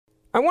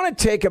I want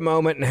to take a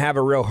moment and have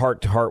a real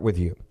heart-to-heart with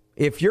you.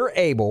 If you're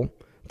able,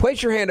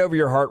 place your hand over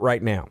your heart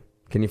right now.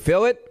 Can you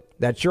feel it?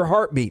 That's your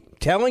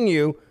heartbeat telling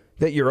you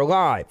that you're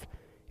alive.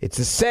 It's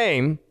the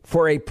same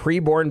for a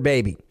preborn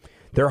baby.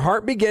 Their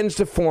heart begins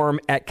to form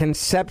at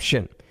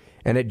conception,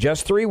 and at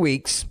just 3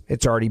 weeks,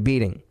 it's already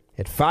beating.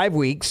 At 5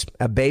 weeks,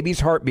 a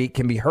baby's heartbeat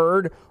can be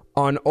heard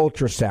on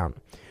ultrasound.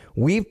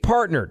 We've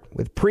partnered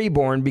with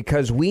Preborn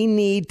because we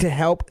need to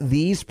help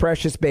these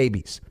precious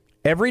babies.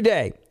 Every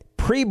day,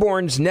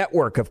 Preborn's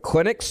network of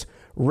clinics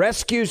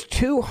rescues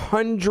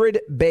 200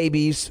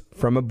 babies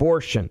from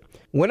abortion.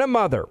 When a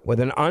mother with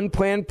an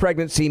unplanned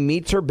pregnancy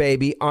meets her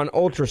baby on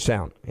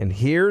ultrasound and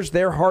hears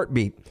their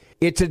heartbeat,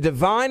 it's a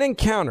divine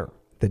encounter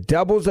that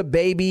doubles a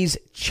baby's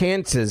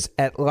chances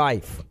at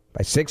life.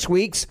 By 6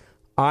 weeks,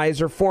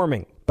 eyes are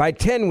forming. By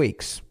 10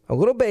 weeks, a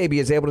little baby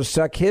is able to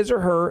suck his or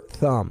her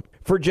thumb.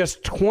 For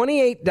just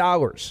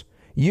 $28,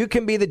 you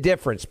can be the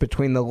difference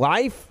between the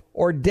life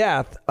or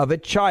death of a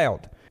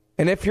child.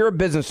 And if you're a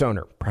business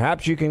owner,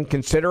 perhaps you can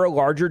consider a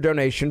larger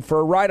donation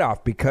for a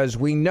write-off because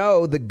we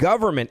know the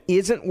government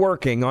isn't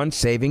working on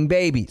saving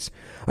babies.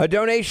 A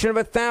donation of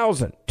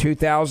 $1,000,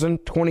 $2,000,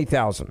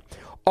 $20,000.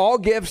 All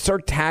gifts are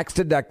tax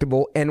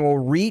deductible and will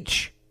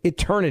reach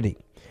eternity.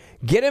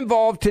 Get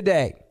involved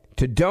today.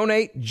 To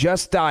donate,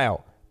 just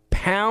dial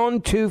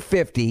pound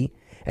 250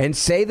 and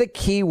say the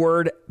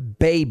keyword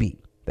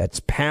baby.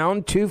 That's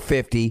pound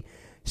 250.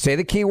 Say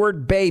the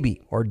keyword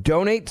baby or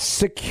donate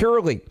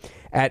securely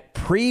at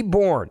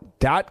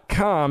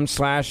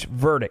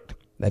preborn.com/verdict.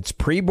 That's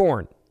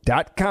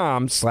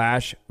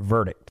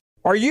preborn.com/verdict.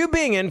 Are you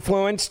being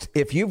influenced?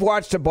 If you've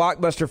watched a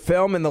blockbuster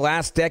film in the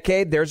last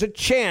decade, there's a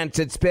chance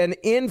it's been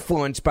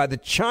influenced by the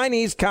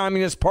Chinese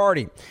Communist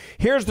Party.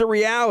 Here's the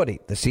reality.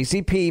 The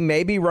CCP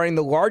may be running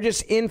the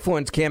largest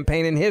influence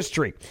campaign in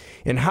history.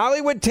 In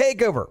Hollywood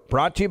Takeover,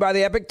 brought to you by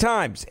the Epoch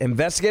Times,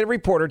 investigative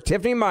reporter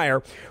Tiffany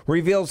Meyer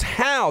reveals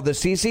how the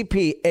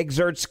CCP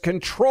exerts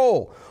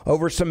control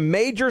over some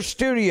major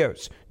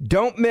studios.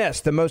 Don't miss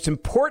the most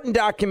important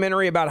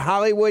documentary about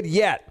Hollywood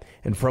yet.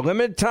 And for a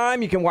limited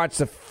time, you can watch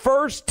the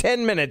first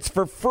 10 minutes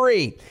for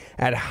free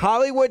at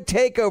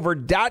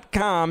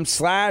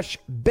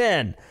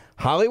HollywoodTakeover.com/Ben.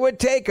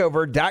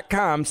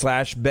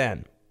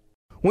 HollywoodTakeover.com/Ben.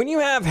 When you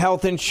have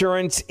health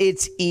insurance,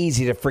 it's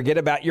easy to forget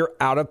about your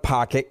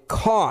out-of-pocket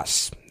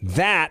costs.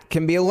 That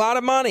can be a lot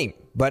of money.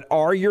 But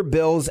are your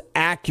bills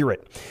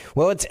accurate?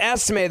 Well, it's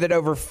estimated that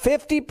over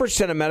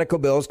 50% of medical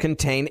bills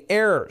contain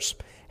errors.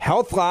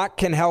 HealthLock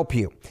can help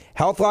you.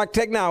 HealthLock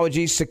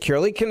technology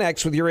securely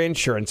connects with your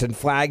insurance and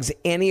flags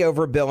any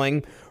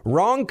overbilling,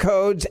 wrong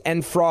codes,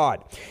 and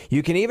fraud.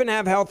 You can even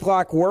have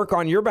HealthLock work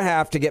on your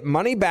behalf to get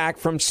money back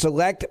from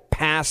select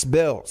past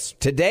bills.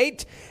 To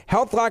date,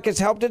 HealthLock has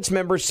helped its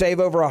members save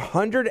over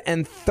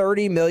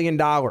 $130 million.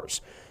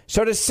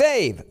 So to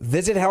save,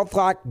 visit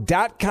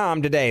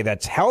healthlock.com today.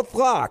 That's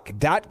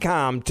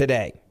healthlock.com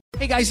today.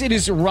 Hey guys, it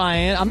is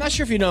Ryan. I'm not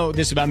sure if you know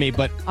this about me,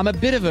 but I'm a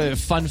bit of a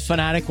fun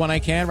fanatic when I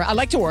can. I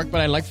like to work,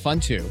 but I like fun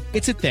too.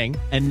 It's a thing.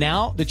 And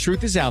now the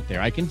truth is out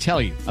there. I can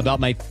tell you about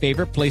my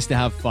favorite place to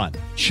have fun.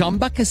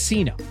 Chumba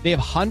Casino. They have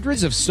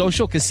hundreds of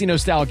social casino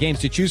style games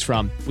to choose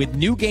from with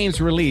new games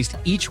released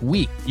each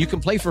week. You can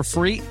play for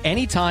free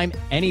anytime,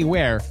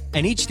 anywhere.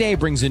 And each day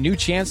brings a new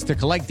chance to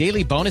collect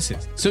daily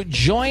bonuses. So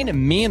join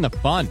me in the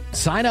fun.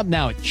 Sign up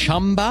now at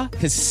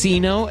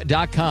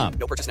ChumbaCasino.com.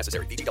 No purchase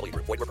necessary. VGW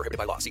Group. Void where prohibited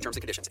by law. See terms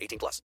and conditions.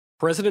 18+.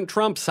 President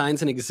Trump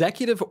signs an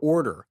executive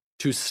order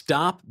to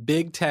stop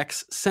big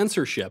tech's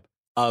censorship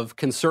of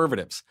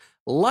conservatives.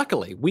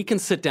 Luckily, we can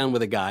sit down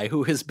with a guy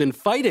who has been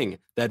fighting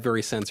that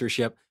very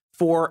censorship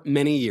for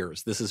many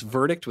years. This is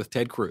Verdict with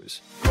Ted Cruz.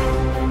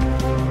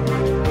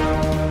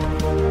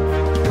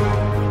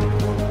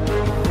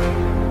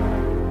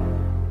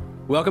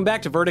 Welcome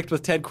back to Verdict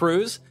with Ted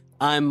Cruz.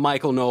 I'm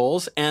Michael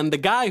Knowles, and the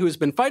guy who's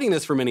been fighting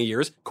this for many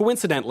years,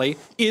 coincidentally,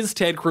 is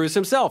Ted Cruz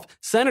himself.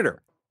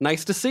 Senator,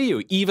 nice to see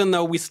you, even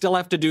though we still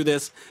have to do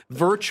this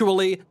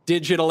virtually,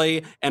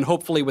 digitally, and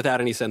hopefully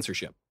without any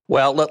censorship.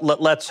 Well,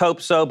 let's hope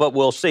so, but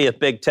we'll see if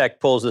big tech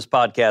pulls this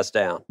podcast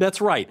down.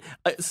 That's right.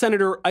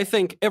 Senator, I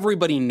think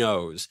everybody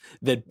knows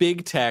that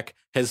big tech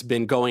has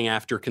been going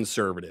after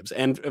conservatives.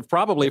 And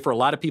probably for a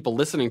lot of people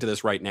listening to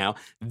this right now,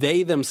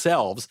 they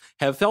themselves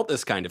have felt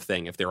this kind of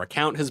thing. If their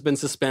account has been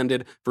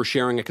suspended for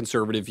sharing a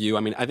conservative view,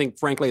 I mean, I think,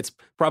 frankly, it's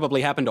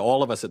probably happened to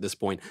all of us at this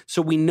point.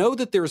 So we know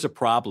that there's a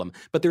problem,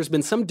 but there's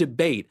been some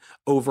debate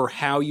over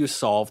how you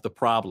solve the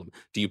problem.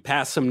 Do you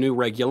pass some new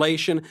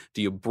regulation?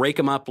 Do you break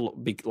them up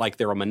like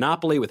they're a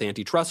monopoly with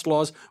antitrust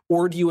laws?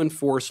 Or do you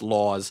enforce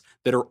laws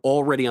that are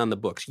already on the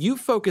books? You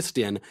focused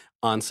in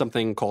on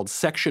something called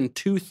Section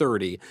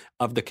 230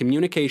 of the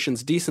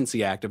Communications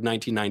Decency Act of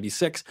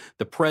 1996.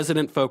 The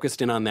president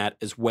focused in on that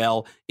as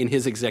well in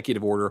his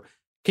executive order.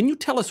 Can you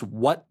tell us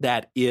what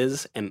that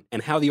is and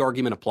how the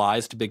argument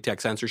applies to big tech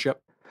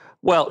censorship?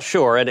 Well,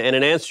 sure. And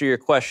in answer to your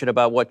question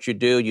about what you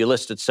do, you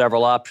listed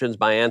several options.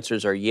 My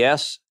answers are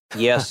yes,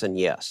 yes, and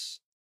yes.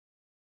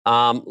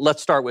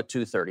 Let's start with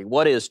 230.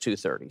 What is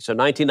 230? So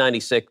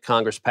 1996,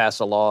 Congress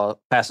passes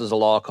a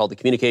law called the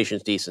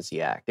Communications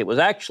Decency Act. It was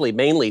actually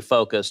mainly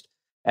focused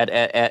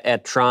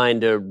at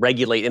trying to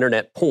regulate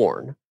internet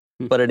porn,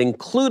 but it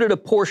included a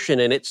portion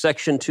in it,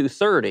 Section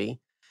 230,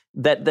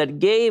 that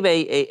gave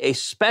a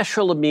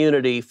special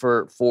immunity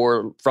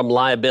from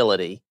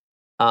liability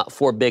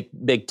for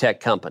big tech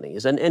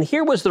companies. And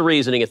here was the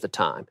reasoning at the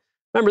time.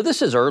 Remember,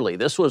 this is early.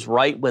 This was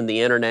right when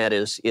the internet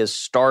is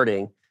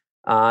starting.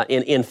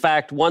 In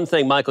fact, one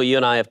thing, Michael, you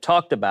and I have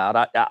talked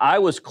about, I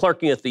was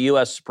clerking at the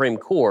U.S. Supreme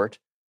Court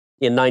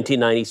in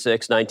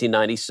 1996,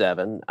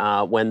 1997,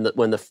 when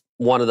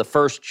one of the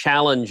first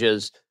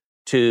challenges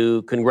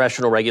to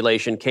congressional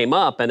regulation came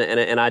up.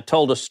 And I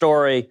told a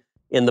story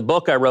in the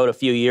book I wrote a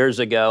few years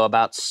ago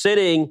about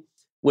sitting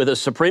with a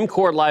Supreme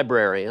Court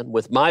librarian,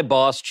 with my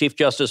boss, Chief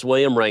Justice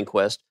William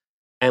Rehnquist,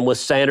 and with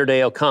Sandra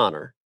Day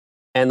O'Connor.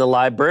 And the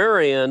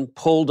librarian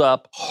pulled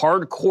up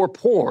hardcore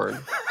porn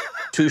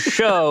to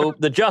show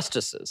the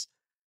justices.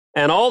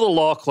 And all the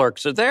law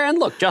clerks are there. And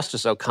look,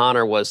 Justice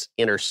O'Connor was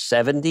in her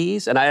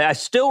 70s. And I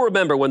still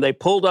remember when they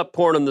pulled up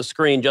porn on the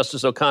screen,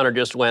 Justice O'Connor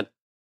just went,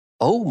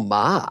 "Oh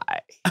my."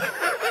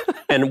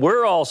 And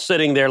we're all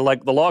sitting there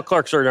like the law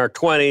clerks are in our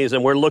 20s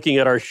and we're looking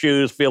at our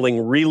shoes feeling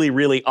really,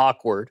 really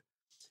awkward.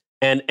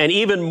 And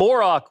even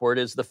more awkward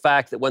is the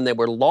fact that when they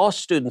were law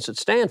students at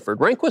Stanford,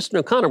 Rehnquist and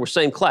O'Connor were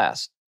same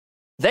class.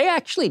 They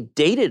actually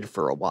dated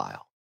for a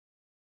while.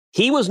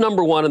 He was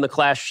number one in the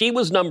class. She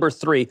was number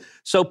 3.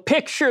 So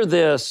picture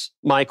this,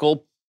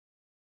 Michael,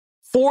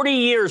 40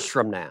 years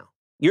from now,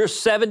 you're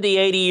 70,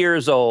 80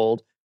 years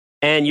old,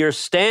 and you're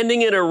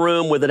standing in a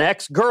room with an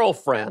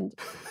ex-girlfriend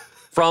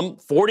from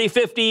 40,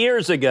 50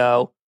 years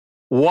ago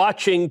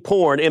watching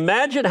porn.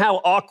 Imagine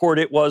how awkward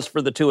it was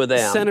for the two of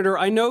them. Senator,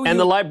 I know and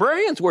the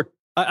librarians were...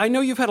 I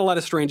know you've had a lot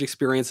of strange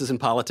experiences in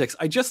politics.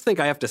 I just think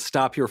I have to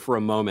stop here for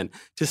a moment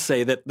to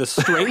say that the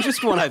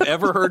strangest one I've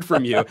ever heard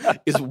from you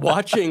is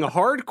watching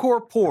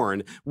hardcore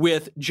porn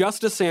with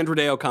Justice Sandra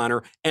Day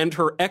O'Connor and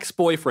her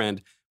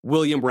ex-boyfriend,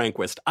 William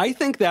Rehnquist. I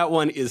think that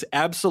one is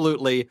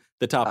absolutely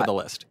the top of the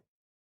list.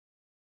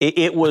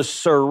 It was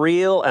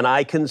surreal, and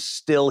I can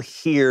still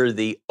hear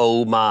the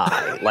 "oh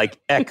my" like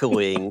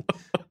echoing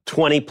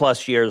 20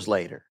 plus years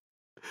later.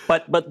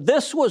 But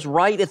this was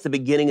right at the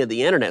beginning of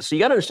the internet. So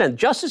you got to understand,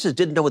 justices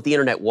didn't know what the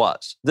internet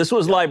was. This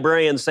was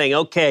librarians saying,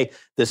 okay,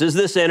 this is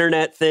this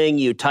internet thing.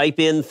 You type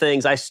in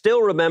things. I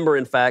still remember,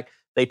 in fact,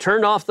 they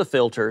turned off the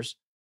filters.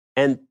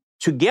 And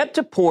to get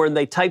to porn,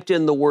 they typed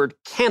in the word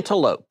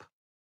cantaloupe,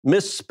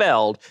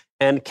 misspelled.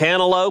 And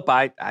cantaloupe,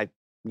 I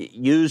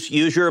use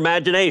your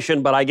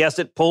imagination, but I guess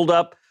it pulled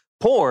up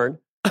porn.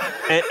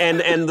 and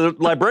the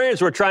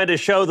librarians were trying to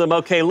show them,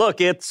 okay, look,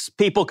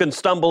 people can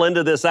stumble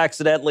into this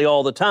accidentally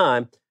all the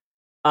time.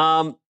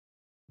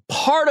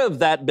 Part of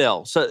that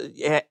bill, so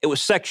it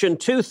was Section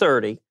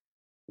 230,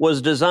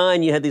 was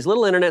designed, you had these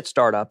little internet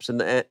startups,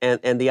 and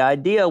the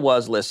idea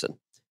was, listen,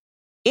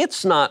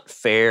 it's not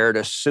fair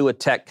to sue a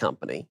tech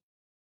company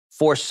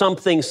for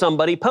something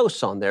somebody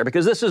posts on there,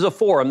 because this is a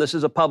forum, this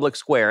is a public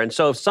square. And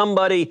so if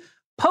somebody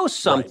posts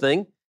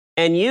something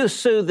and you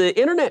sue the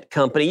internet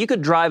company, you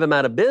could drive them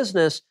out of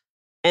business.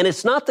 And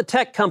it's not the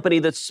tech company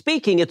that's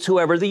speaking, it's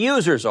whoever the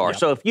users are. Yep.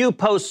 So if you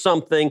post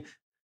something,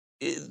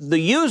 the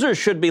users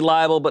should be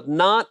liable, but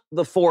not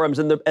the forums.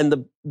 And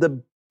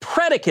the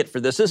predicate for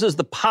this is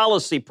the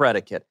policy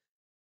predicate.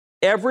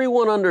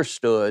 Everyone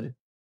understood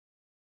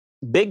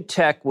big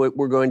tech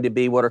were going to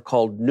be what are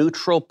called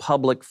neutral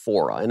public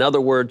fora. In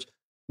other words,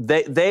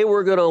 they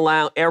were going to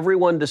allow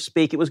everyone to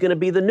speak. It was going to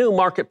be the new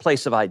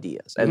marketplace of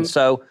ideas. Mm-hmm. And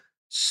so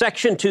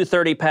Section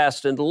 230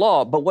 passed into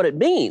law. But what it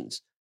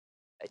means,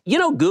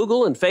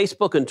 Google and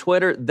Facebook and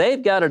Twitter,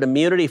 they've got an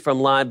immunity from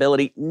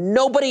liability.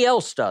 Nobody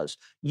else does.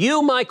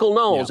 You, Michael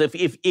Knowles,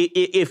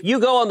 if you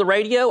go on the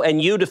radio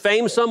and you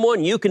defame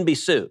someone, you can be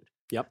sued.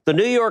 Yep. The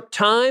New York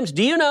Times,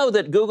 do you know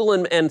that Google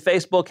and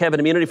Facebook have an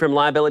immunity from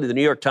liability the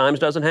New York Times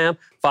doesn't have,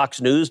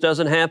 Fox News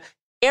doesn't have?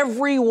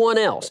 Everyone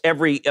else,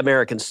 every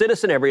American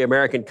citizen, every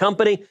American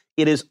company,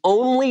 it is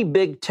only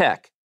big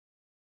tech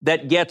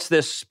that gets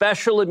this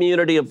special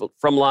immunity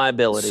from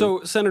liability.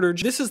 So, Senator,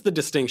 this is the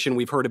distinction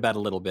we've heard about a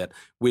little bit,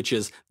 which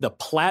is the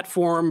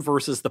platform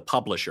versus the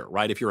publisher,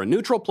 right? If you're a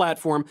neutral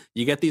platform,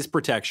 you get these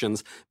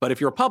protections. But if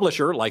you're a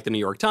publisher, like the New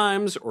York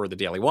Times or the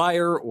Daily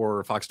Wire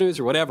or Fox News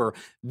or whatever,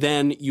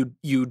 then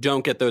you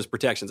don't get those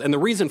protections. And the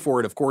reason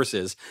for it, of course,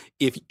 is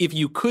if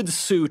you could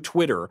sue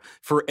Twitter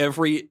for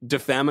every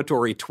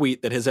defamatory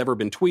tweet that has ever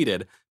been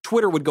tweeted,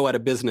 Twitter would go out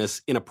of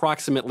business in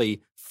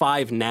approximately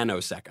 5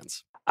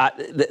 nanoseconds.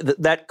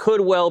 That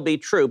could well be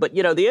true. But,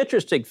 the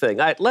interesting thing,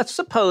 let's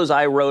suppose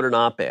I wrote an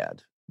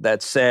op-ed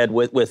that said,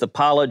 with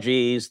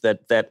apologies,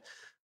 that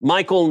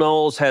Michael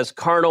Knowles has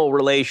carnal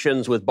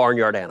relations with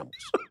barnyard animals.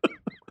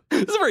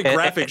 This is a very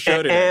graphic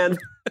show today.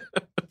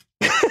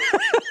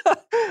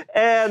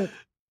 And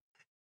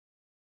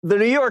the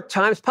New York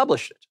Times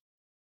published it.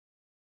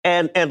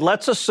 And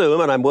let's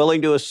assume, and I'm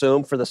willing to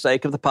assume for the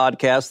sake of the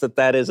podcast,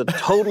 that is a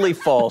totally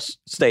false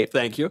statement.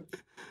 Thank you.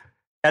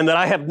 and that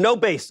I have no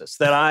basis,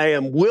 that I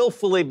am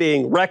willfully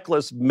being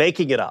reckless,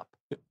 making it up.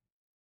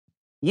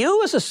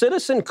 You as a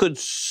citizen could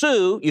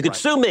sue, you could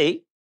sue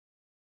me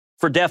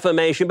for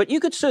defamation, but you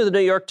could sue the New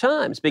York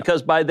Times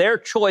because by their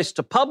choice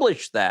to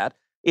publish that,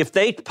 if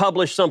they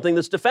publish something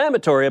that's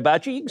defamatory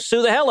about you, you can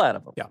sue the hell out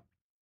of them. Yeah.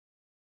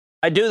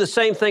 I do the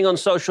same thing on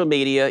social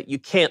media. You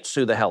can't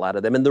sue the hell out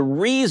of them. And the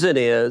reason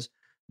is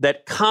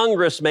that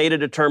Congress made a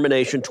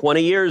determination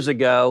 20 years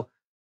ago.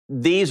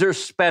 These are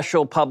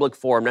special public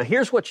forum. Now,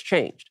 here's what's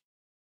changed.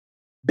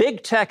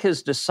 Big tech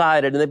has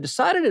decided, and they've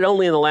decided it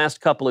only in the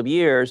last couple of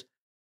years,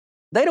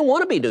 they don't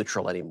want to be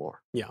neutral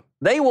anymore. Yeah.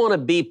 They want to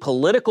be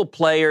political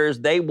players.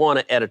 They want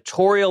to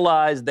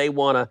editorialize. They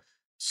want to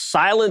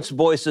silence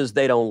voices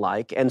they don't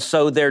like. And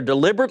so they're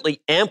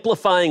deliberately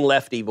amplifying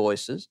lefty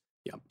voices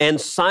and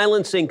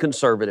silencing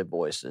conservative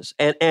voices.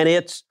 And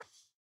it's,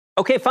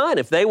 okay, fine.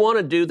 If they want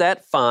to do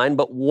that, fine.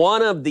 But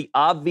one of the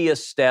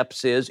obvious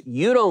steps is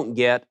you don't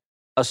get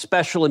a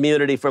special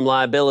immunity from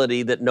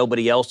liability that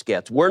nobody else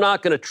gets. We're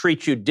not going to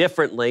treat you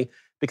differently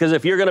because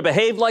if you're going to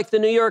behave like the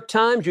New York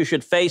Times, you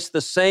should face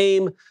the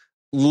same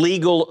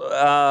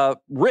legal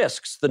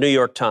risks the New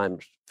York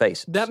Times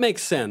faces. That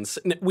makes sense.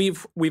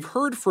 We've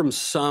heard from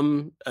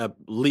some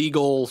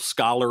legal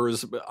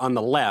scholars on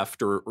the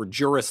left or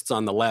jurists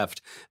on the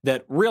left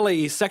that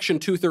really Section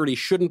 230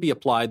 shouldn't be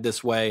applied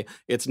this way.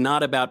 It's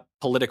not about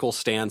political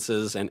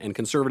stances, and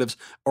conservatives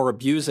are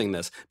abusing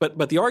this.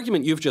 But the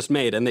argument you've just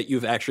made and that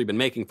you've actually been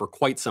making for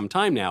quite some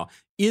time now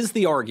is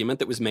the argument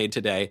that was made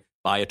today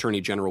by Attorney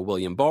General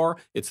William Barr.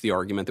 It's the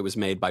argument that was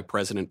made by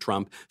President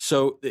Trump.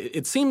 So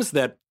it seems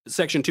that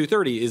Section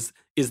 230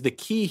 is the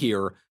key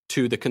here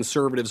to the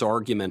conservatives'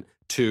 argument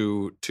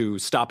to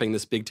stopping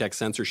this big tech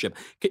censorship.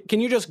 Can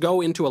you just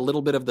go into a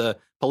little bit of the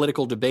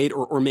political debate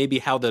or maybe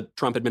how the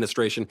Trump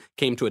administration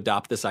came to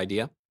adopt this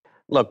idea?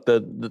 Look,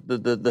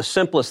 the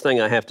simplest thing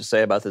I have to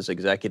say about this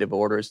executive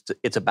order is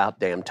it's about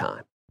damn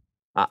time.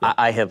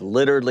 I have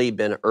literally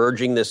been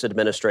urging this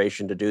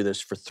administration to do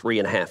this for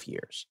 3.5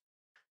 years.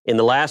 In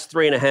the last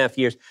 3.5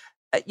 years,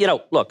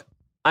 look,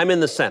 I'm in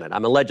the Senate.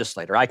 I'm a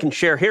legislator. I can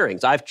chair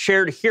hearings. I've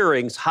chaired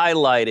hearings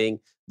highlighting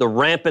the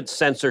rampant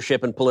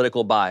censorship and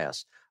political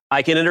bias.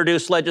 I can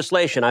introduce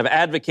legislation. I've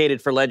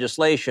advocated for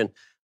legislation,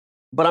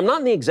 but I'm not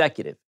in the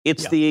executive.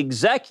 It's the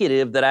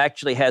executive that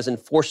actually has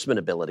enforcement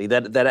ability,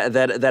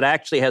 that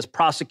actually has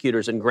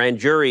prosecutors and grand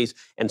juries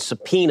and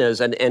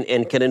subpoenas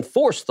and can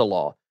enforce the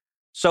law.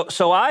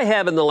 So I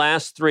have in the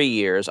last 3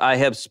 years, I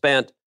have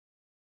spent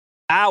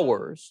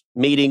hours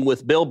meeting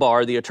with Bill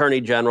Barr, the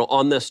Attorney General,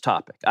 on this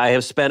topic. I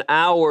have spent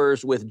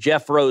hours with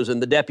Jeff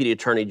Rosen, the Deputy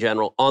Attorney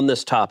General, on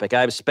this topic.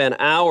 I've spent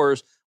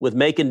hours with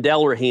Macon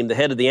Delrahim, the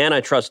head of the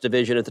Antitrust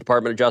Division at the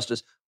Department of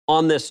Justice,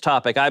 on this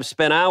topic. I've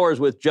spent hours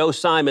with Joe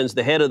Simons,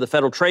 the head of the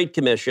Federal Trade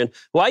Commission,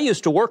 who I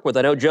used to work with.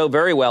 I know Joe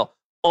very well,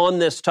 on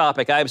this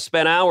topic. I've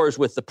spent hours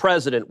with the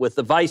president, with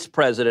the vice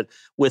president,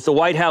 with the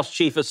White House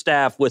chief of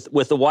staff,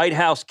 with the White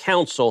House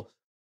counsel,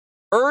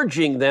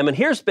 urging them. And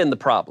here's been the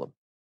problem.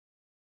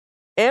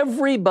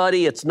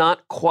 Everybody, it's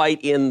not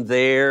quite in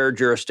their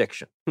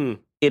jurisdiction.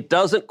 It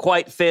doesn't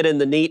quite fit in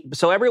the neat.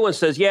 So everyone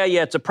says, yeah,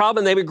 it's a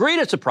problem. They've agreed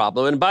it's a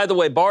problem. And by the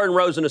way, Barr and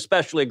Rosen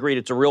especially agreed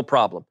it's a real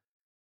problem.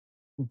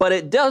 But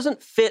it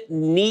doesn't fit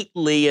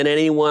neatly in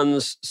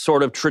anyone's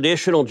sort of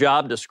traditional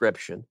job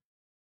description.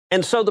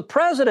 And so the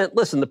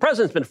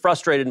president's been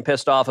frustrated and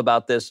pissed off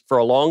about this for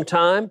a long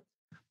time,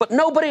 but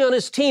nobody on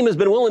his team has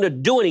been willing to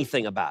do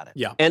anything about it.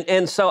 Yeah.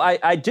 And so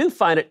I do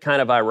find it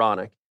kind of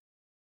ironic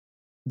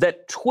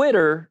that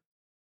Twitter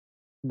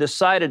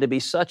decided to be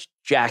such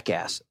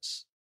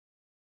jackasses.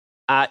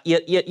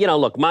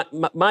 Look,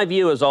 my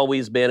view has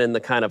always been in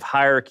the kind of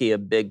hierarchy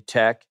of big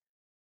tech.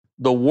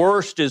 The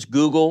worst is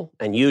Google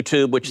and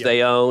YouTube, which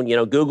they own.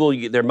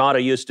 Google, their motto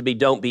used to be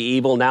 "Don't be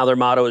evil." Now their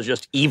motto is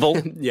just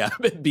 "evil."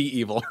 Be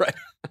evil, right?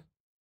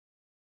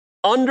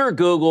 Under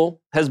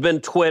Google has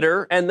been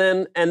Twitter, and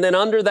then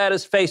under that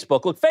is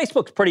Facebook. Look,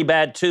 Facebook's pretty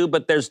bad too,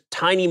 but there's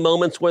tiny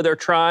moments where they're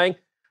trying.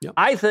 Yep.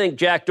 I think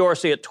Jack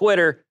Dorsey at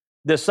Twitter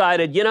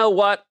decided, you know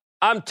what?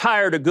 I'm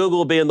tired of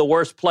Google being the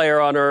worst player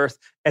on earth.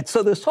 And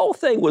so this whole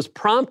thing was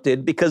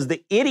prompted because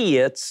the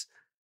idiots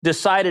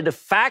decided to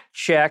fact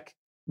check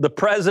the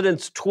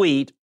president's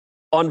tweet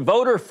on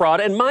voter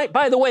fraud. And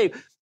by the way,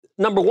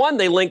 number one,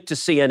 they linked to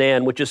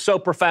CNN, which is so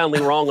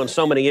profoundly wrong on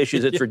so many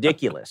issues, it's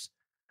ridiculous.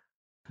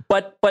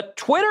 But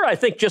Twitter, I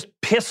think, just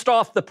pissed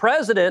off the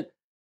president.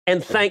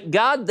 And thank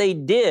God they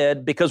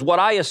did, because what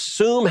I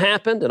assume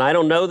happened, and I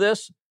don't know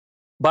this,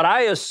 but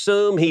I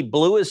assume he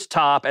blew his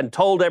top and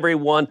told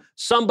everyone,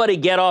 somebody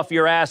get off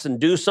your ass and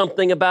do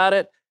something about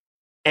it.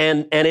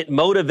 And it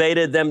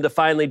motivated them to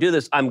finally do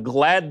this. I'm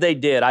glad they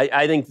did.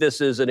 I think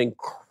this is an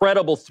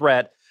incredible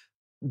threat.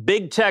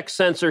 Big tech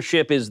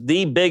censorship is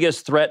the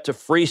biggest threat to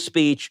free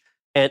speech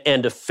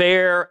and to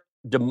fair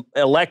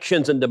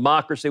elections and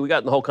democracy we got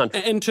in the whole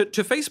country. And to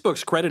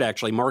Facebook's credit,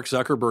 actually, Mark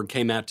Zuckerberg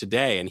came out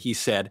today and he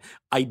said,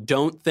 I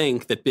don't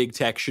think that big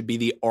tech should be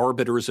the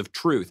arbiters of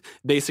truth,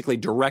 basically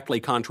directly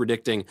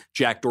contradicting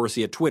Jack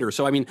Dorsey at Twitter.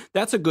 So, I mean,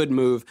 that's a good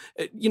move.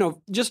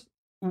 Just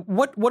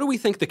What do we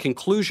think the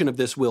conclusion of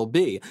this will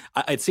be?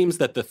 It seems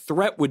that the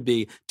threat would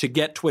be to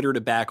get Twitter to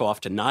back off,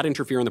 to not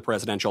interfere in the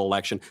presidential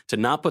election, to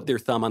not put their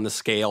thumb on the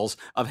scales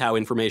of how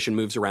information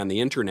moves around the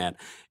internet.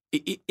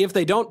 If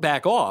they don't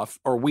back off,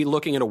 are we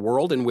looking at a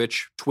world in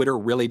which Twitter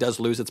really does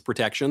lose its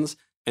protections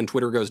and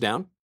Twitter goes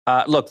down?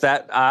 Look,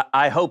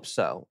 I hope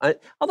so.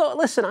 Although,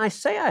 listen, I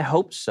say I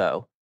hope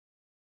so,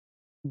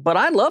 but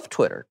I love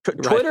Twitter.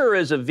 Twitter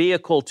is a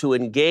vehicle to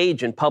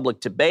engage in public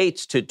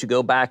debates, to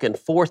go back and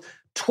forth.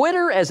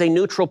 Twitter as a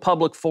neutral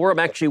public forum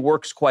actually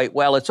works quite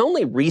well. It's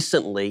only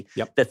recently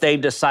that they've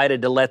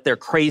decided to let their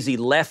crazy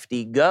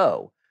lefty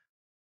go.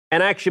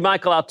 And actually,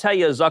 Michael, I'll tell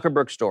you a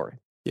Zuckerberg story.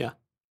 Yeah.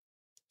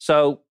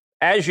 So,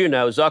 as you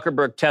know,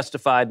 Zuckerberg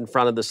testified in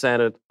front of the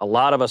Senate. A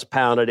lot of us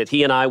pounded it.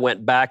 He and I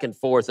went back and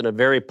forth in a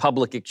very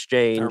public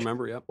exchange I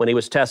remember, when he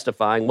was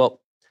testifying. Well,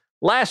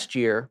 last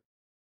year,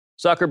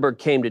 Zuckerberg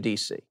came to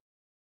D.C.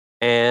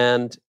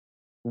 and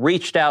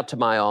reached out to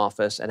my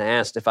office and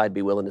asked if I'd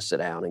be willing to sit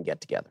down and get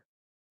together.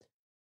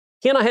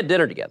 He and I had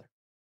dinner together.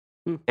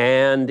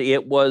 And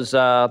it was,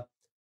 it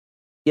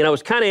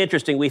was kind of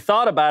interesting. We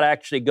thought about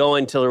actually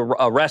going to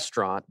a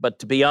restaurant, but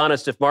to be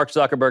honest, if Mark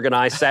Zuckerberg and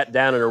I sat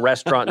down in a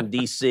restaurant in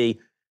D.C.,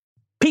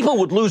 people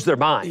would lose their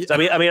minds.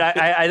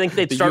 I think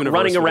they'd start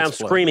running around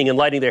screaming and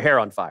lighting their hair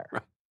on fire.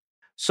 Right.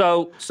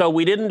 So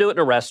we didn't do it in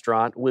a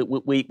restaurant.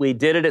 We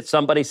did it at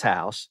somebody's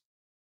house.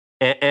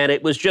 And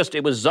it was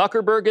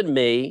Zuckerberg and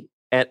me,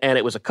 and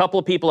it was a couple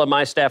of people on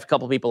my staff, a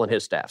couple of people on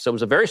his staff. So it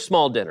was a very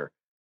small dinner.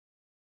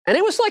 And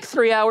it was like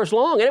 3 hours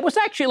long. And it was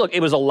actually,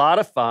 it was a lot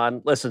of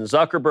fun. Listen,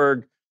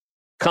 Zuckerberg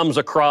comes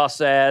across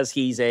as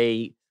he's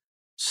a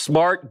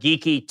smart,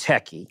 geeky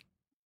techie.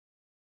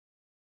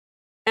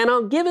 And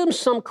I'll give him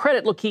some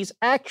credit. Look, he's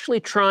actually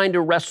trying to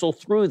wrestle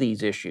through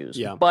these issues.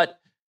 Yeah. But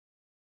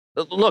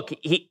look,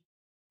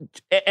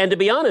 and to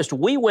be honest,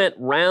 we went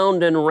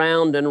round and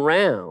round and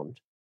round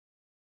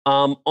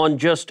on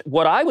just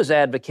what I was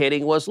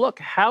advocating was, look,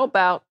 how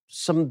about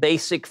some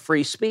basic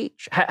free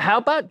speech? How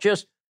about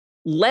just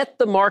let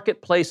the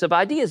marketplace of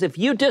ideas. If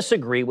you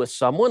disagree with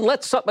someone,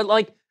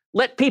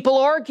 let people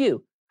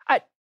argue.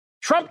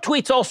 Trump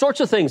tweets all sorts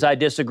of things I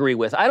disagree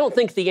with. I don't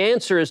think the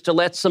answer is to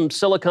let some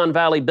Silicon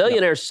Valley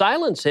billionaire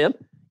silence him.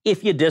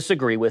 If you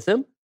disagree with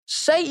him,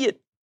 say you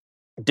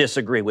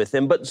disagree with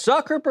him. But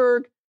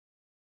Zuckerberg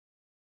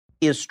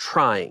is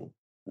trying.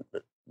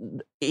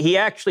 He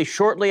actually,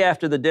 shortly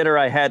after the dinner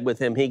I had with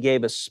him, he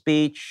gave a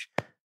speech.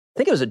 I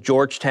think it was at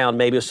Georgetown,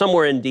 maybe, or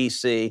somewhere in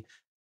D.C.,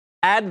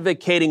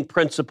 advocating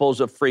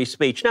principles of free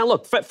speech. Now,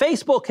 look,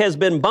 Facebook has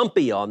been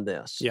bumpy on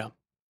this. Yeah.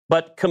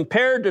 But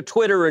compared to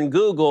Twitter and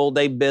Google,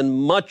 they've been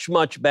much,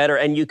 much better.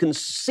 And you can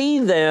see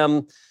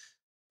them.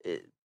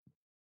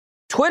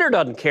 Twitter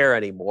doesn't care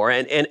anymore.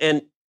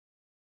 And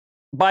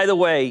by the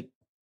way,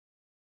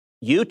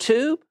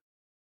 YouTube?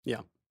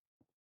 Yeah.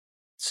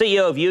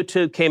 CEO of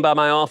YouTube came by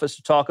my office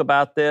to talk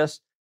about this.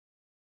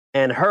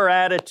 And her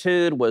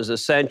attitude was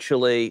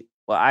essentially,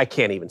 well, I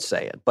can't even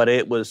say it, but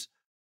it was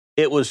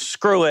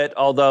screw it,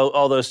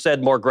 although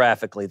said more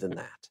graphically than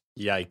that.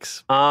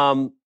 Yikes.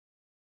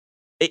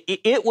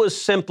 It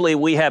was simply,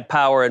 we have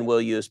power and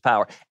we'll use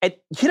power. And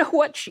you know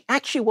what? She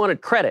actually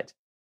wanted credit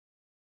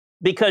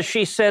because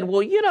she said,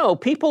 well,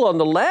 people on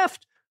the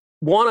left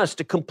want us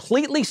to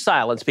completely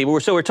silence people.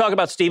 So we're talking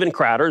about Steven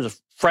Crowder, who's a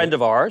friend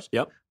of ours,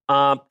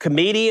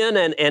 comedian,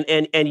 and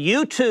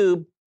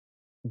YouTube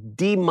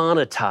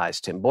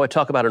demonetized him. Boy,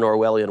 talk about an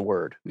Orwellian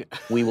word.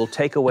 We will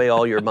take away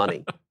all your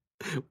money.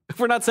 If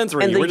we're not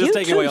censoring you, we're just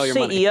taking away all your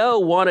money. And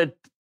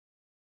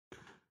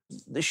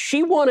the YouTube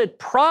CEO wanted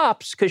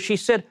props because she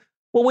said,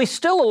 well, we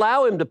still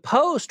allow him to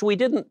post. We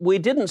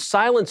didn't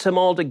silence him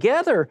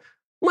altogether.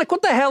 I'm like,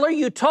 what the hell are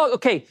you talking?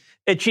 Okay.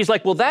 And she's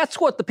like, well, that's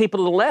what the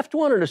people on the left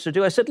wanted us to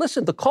do. I said,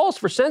 listen, the calls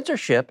for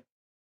censorship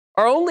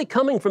are only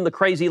coming from the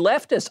crazy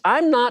leftists.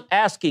 I'm not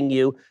asking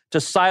you to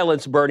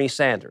silence Bernie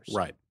Sanders.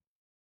 Right.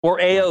 Or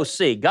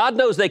AOC. God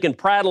knows they can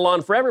prattle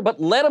on forever,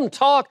 but let them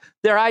talk.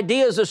 Their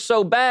ideas are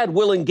so bad,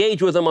 we'll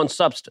engage with them on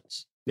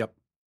substance. Yep.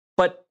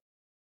 But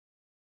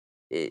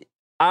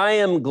I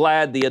am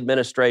glad the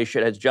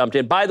administration has jumped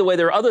in. By the way,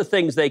 there are other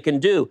things they can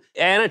do.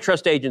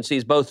 Antitrust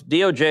agencies, both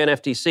DOJ and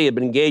FTC, have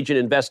been engaged in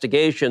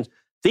investigations.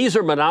 These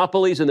are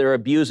monopolies, and they're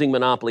abusing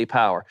monopoly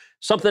power.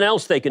 Something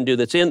else they can do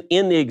that's in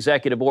the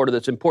executive order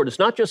that's important. It's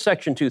not just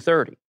Section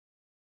 230.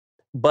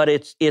 But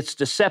it's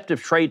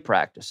deceptive trade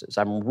practices.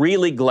 I'm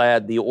really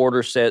glad the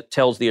order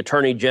tells the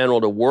Attorney General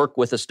to work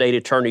with the state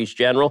attorneys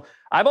general.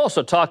 I've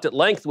also talked at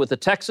length with the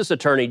Texas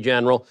Attorney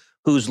General,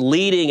 who's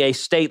leading a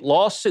state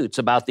lawsuits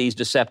about these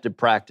deceptive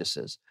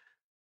practices.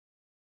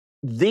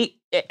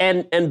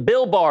 And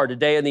Bill Barr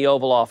today in the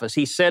Oval Office,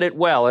 he said it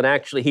well, and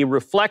actually he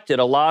reflected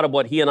a lot of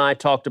what he and I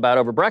talked about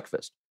over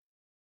breakfast.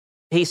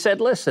 He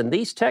said, listen,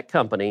 these tech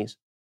companies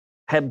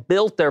have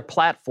built their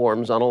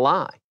platforms on a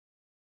lie.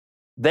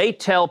 They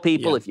tell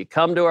people, if you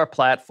come to our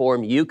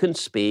platform, you can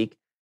speak.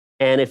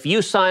 And if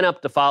you sign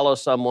up to follow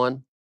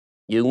someone,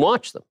 you can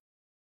watch them.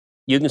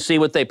 You can see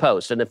what they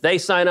post. And if they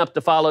sign up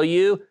to follow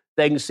you,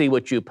 they can see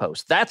what you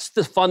post. That's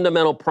the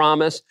fundamental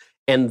promise.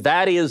 And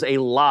that is a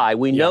lie.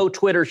 We know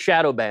Twitter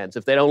shadow bans.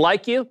 If they don't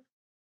like you,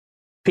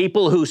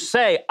 people who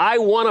say, I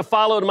want to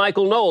follow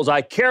Michael Knowles,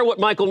 I care what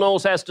Michael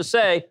Knowles has to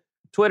say,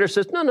 Twitter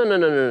says,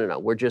 no.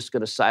 We're just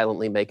going to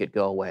silently make it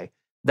go away.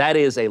 That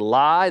is a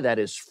lie. That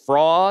is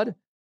fraud.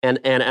 And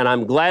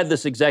I'm glad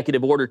this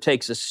executive order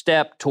takes a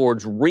step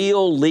towards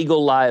real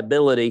legal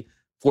liability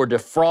for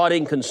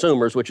defrauding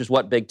consumers, which is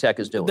what big tech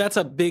is doing. That's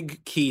a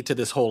big key to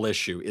this whole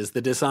issue, is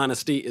the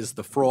dishonesty, is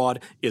the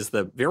fraud, is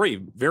the very,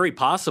 very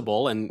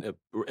possible, and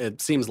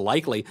it seems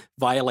likely,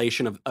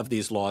 violation of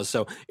these laws.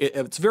 So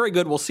it's very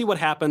good. We'll see what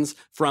happens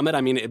from it.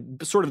 I mean,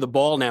 sort of the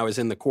ball now is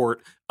in the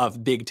court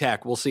of big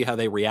tech. We'll see how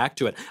they react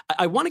to it.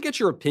 I want to get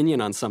your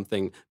opinion on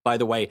something, by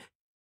the way,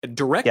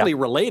 directly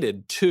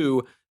related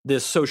to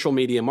this social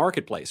media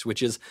marketplace,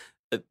 which is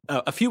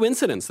a few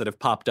incidents that have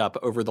popped up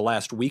over the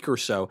last week or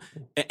so,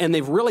 and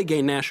they've really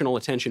gained national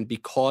attention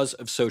because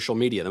of social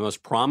media. The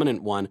most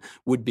prominent one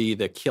would be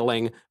the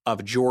killing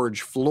of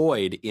George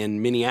Floyd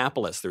in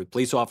Minneapolis. The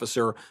police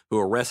officer who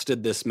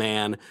arrested this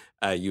man.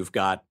 You've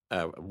got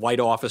a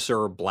white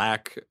officer,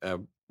 black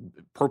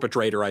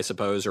perpetrator, I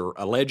suppose, or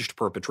alleged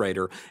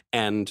perpetrator,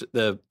 and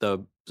the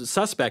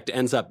suspect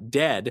ends up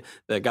dead.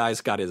 The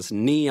guy's got his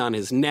knee on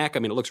his neck. I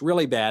mean, it looks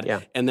really bad.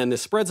 Yeah. And then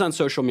this spreads on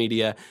social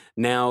media.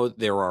 Now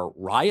there are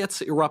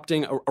riots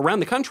erupting around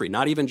the country,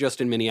 not even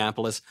just in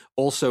Minneapolis,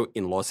 also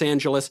in Los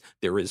Angeles.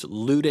 There is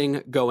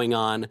looting going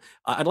on.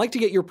 I'd like to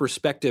get your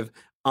perspective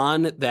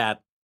on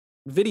that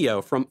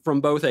video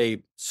from both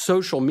a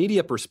social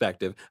media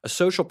perspective, a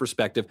social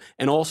perspective,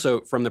 and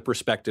also from the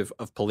perspective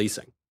of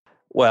policing.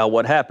 Well,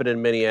 what happened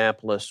in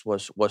Minneapolis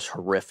was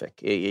horrific.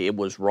 It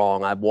was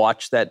wrong. I've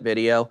watched that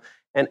video.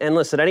 And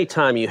listen,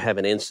 anytime you have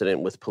an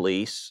incident with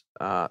police,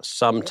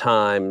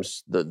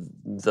 sometimes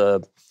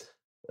the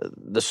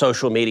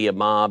social media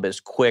mob is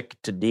quick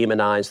to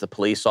demonize the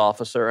police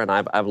officer. And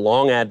I've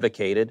long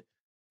advocated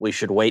we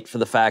should wait for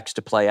the facts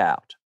to play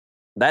out.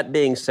 That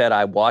being said,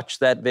 I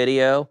watched that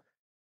video,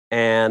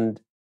 and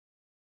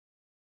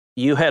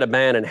you had a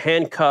man in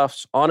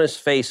handcuffs on his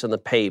face on the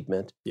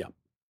pavement. Yeah.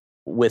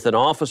 With an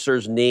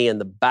officer's knee in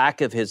the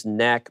back of his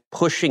neck,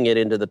 pushing it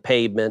into the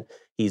pavement.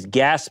 He's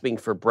gasping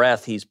for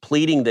breath. He's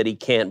pleading that he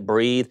can't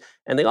breathe.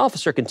 And the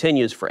officer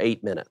continues for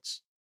 8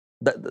 minutes.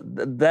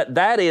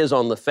 That is,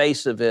 on the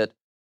face of it,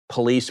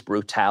 police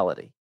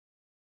brutality.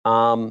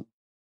 And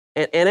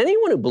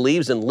anyone who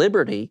believes in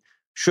liberty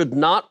should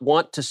not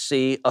want to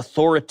see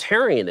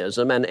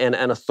authoritarianism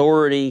and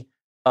authority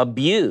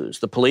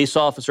abused. The police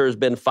officer has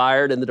been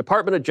fired, and the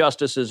Department of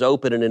Justice has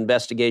opened an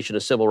investigation, a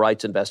civil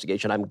rights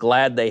investigation. I'm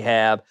glad they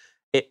have.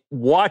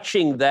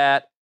 Watching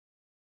that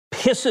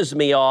pisses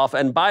me off.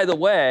 And by the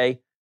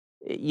way,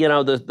 you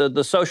know,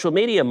 the social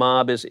media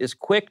mob is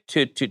quick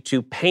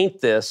to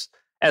paint this.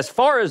 As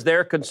far as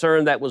they're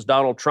concerned, that was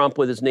Donald Trump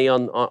with his knee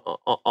on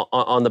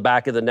the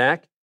back of the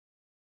neck.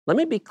 Let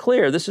me be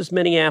clear. This is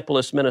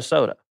Minneapolis,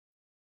 Minnesota.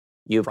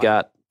 You've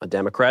got a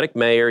Democratic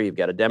mayor, you've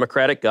got a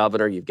Democratic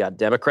governor, you've got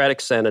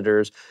Democratic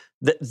senators.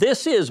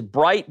 This is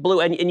bright blue,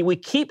 and we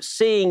keep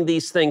seeing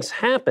these things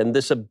happen,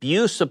 this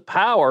abuse of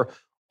power,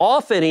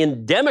 often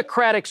in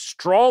Democratic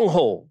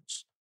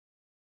strongholds,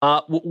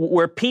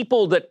 where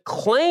people that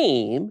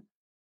claim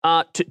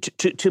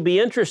to be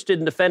interested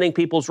in defending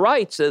people's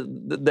rights,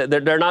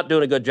 they're not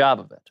doing a good job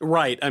of it.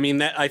 Right. I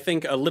mean, I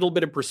think a little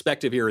bit of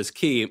perspective here is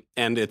key,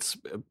 and it's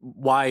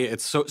why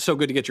it's so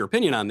good to get your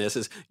opinion on this.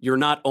 Is you're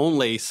not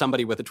only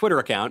somebody with a Twitter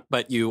account,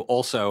 but you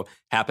also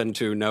happen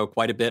to know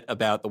quite a bit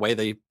about the way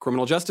the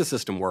criminal justice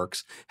system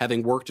works,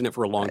 having worked in it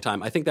for a long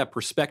time. I think that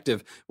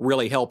perspective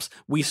really helps.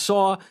 We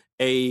saw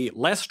a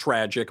less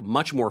tragic,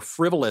 much more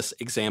frivolous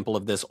example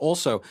of this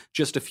also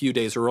just a few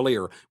days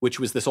earlier, which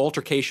was this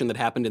altercation that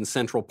happened in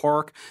Central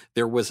Park.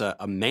 There was a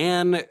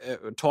man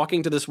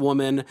talking to this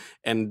woman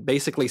and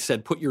basically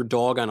said, "Put your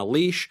dog on a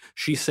leash."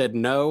 She said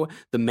no.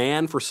 The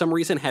man, for some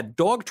reason, had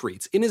dog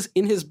treats in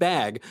his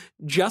bag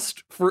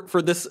just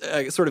for this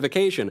sort of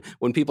occasion.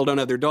 When people don't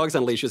have their dogs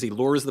on leashes, he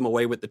lures them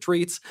away with the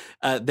treats.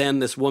 Then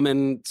this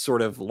woman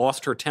sort of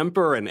lost her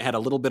temper and had a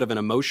little bit of an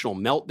emotional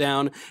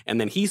meltdown, and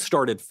then he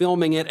started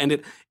filming it. And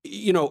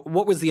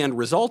what was the end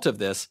result of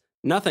this?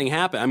 Nothing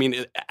happened. I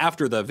mean,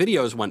 after the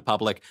videos went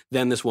public,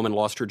 then this woman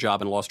lost her job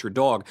and lost her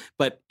dog.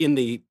 But in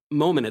the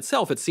moment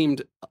itself, it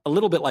seemed a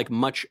little bit like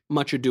much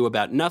ado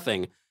about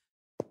nothing.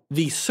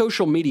 The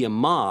social media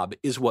mob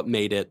is what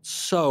made it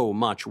so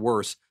much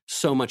worse,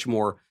 so much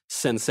more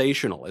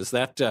sensational. Is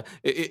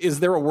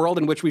there a world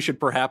in which we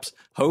should perhaps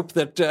hope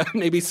that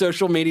maybe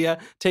social media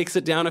takes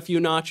it down a few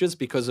notches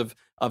because of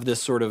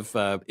this sort of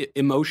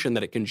emotion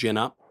that it can gin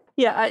up?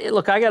 Yeah, I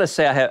got to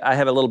say I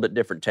have a little bit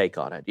different take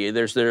on it.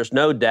 There's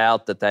no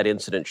doubt that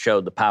incident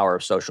showed the power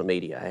of social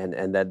media,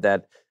 and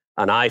that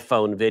an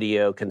iPhone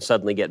video can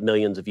suddenly get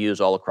millions of views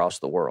all across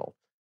the world.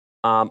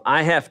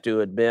 I have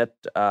to admit,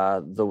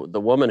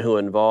 the woman who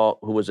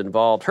was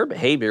involved, her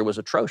behavior was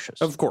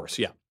atrocious. Of course,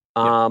 yeah.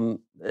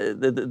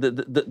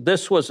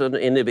 This was an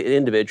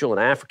individual, an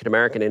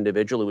African-American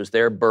individual who was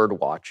there bird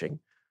watching,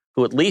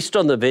 who, at least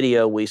on the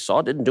video we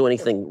saw, didn't do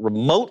anything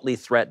remotely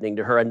threatening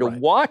to her. And to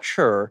watch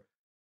her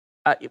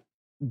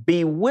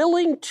be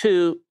willing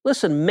to,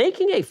 listen,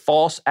 making a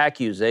false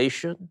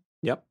accusation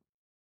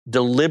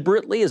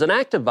deliberately is an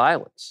act of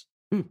violence.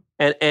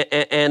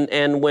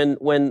 And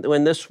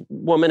when this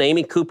woman,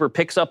 Amy Cooper,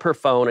 picks up her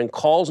phone and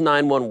calls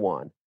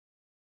 911,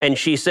 and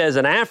she says,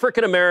 an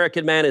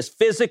African-American man is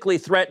physically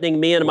threatening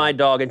me and my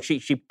dog, and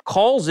she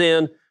calls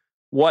in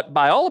what,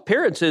 by all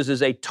appearances,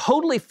 is a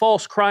totally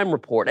false crime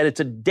report, and it's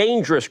a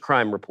dangerous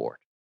crime report.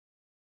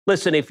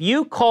 Listen, if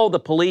you call the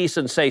police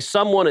and say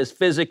someone is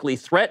physically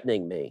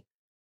threatening me,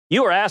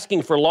 you are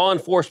asking for law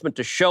enforcement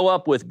to show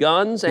up with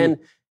guns, and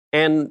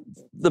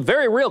the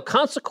very real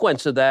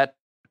consequence of that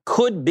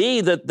could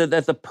be that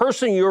the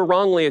person you're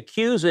wrongly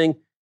accusing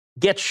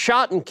gets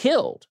shot and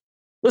killed.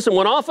 Listen,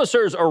 when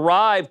officers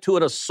arrive to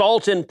an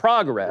assault in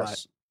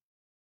progress,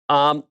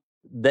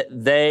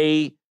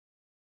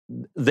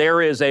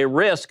 there is a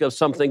risk of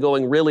something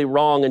going really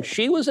wrong, and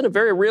she was, in a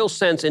very real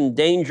sense,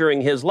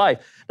 endangering his life.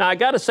 Now, I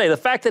got to say, the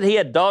fact that he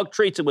had dog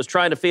treats and was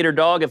trying to feed her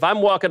dog, if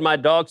I'm walking my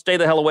dog, stay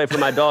the hell away from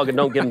my dog and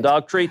don't give him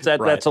dog treats.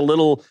 That's a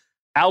little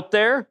out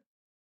there.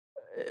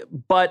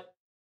 But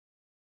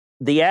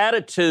the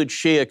attitudes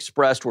she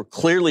expressed were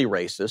clearly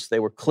racist. They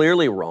were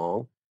clearly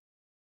wrong.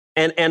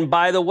 And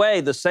by the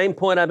way, the same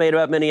point I made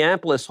about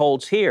Minneapolis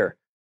holds here.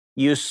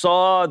 You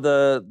saw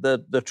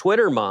the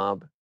Twitter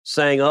mob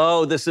saying,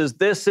 "Oh, this is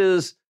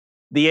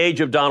the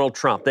age of Donald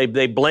Trump."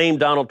 They blame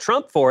Donald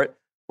Trump for it.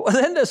 Well,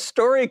 then the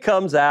story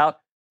comes out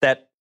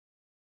that,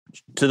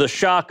 to the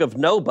shock of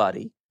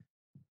nobody,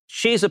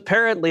 she's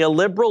apparently a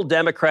liberal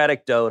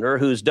Democratic donor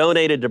who's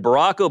donated to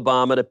Barack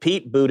Obama, to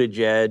Pete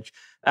Buttigieg,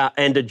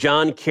 and to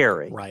John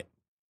Kerry. Right.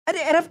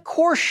 And of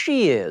course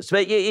she is.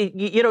 But,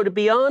 you know, to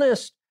be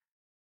honest,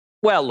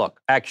 well, look,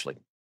 actually,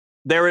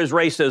 there is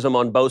racism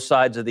on both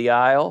sides of the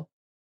aisle,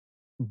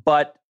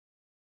 but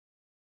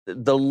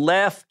the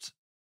left,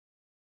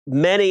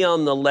 many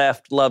on the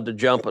left love to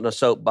jump in a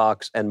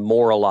soapbox and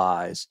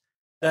moralize.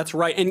 That's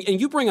right.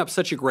 And you bring up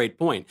such a great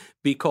point,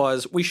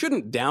 because we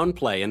shouldn't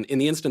downplay, in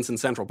the instance in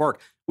Central Park,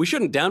 we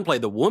shouldn't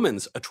downplay the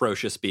woman's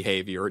atrocious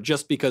behavior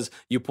just because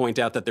you point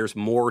out that there's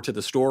more to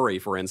the story,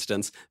 for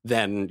instance,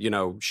 than, you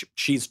know,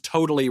 she's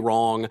totally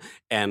wrong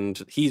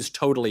and he's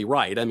totally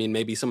right. I mean,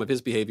 maybe some of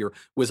his behavior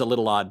was a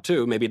little odd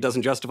too. Maybe it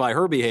doesn't justify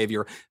her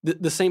behavior.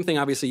 The same thing,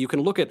 obviously, you can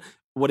look at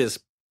what is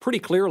pretty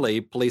clearly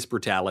police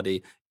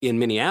brutality in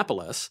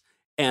Minneapolis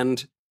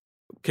and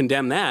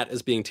condemn that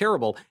as being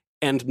terrible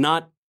and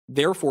not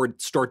therefore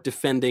start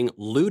defending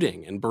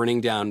looting and burning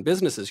down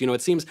businesses. You know,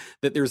 it seems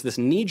that there's this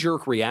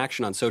knee-jerk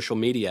reaction on social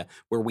media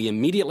where we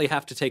immediately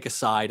have to take a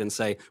side and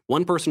say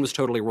one person was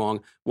totally wrong,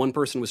 one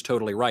person was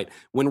totally right,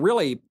 when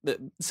really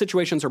the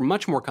situations are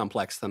much more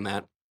complex than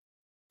that.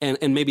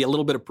 And maybe a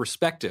little bit of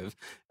perspective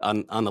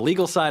on the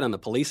legal side, on the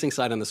policing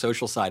side, on the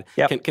social side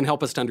can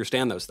help us to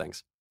understand those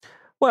things.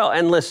 Well,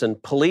 and listen,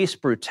 police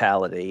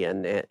brutality,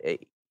 and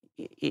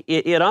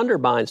it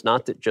undermines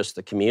not just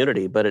the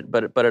community, but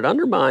it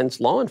undermines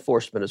law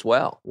enforcement as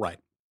well. Right.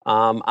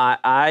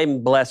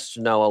 I'm blessed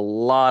to know a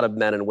lot of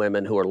men and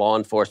women who are law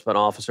enforcement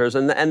officers,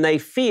 and they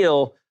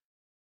feel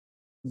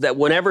that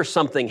whenever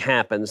something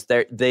happens,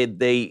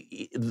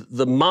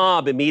 the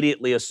mob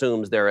immediately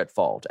assumes they're at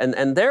fault.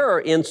 And there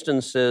are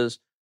instances,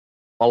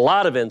 a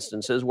lot of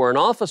instances, where an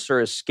officer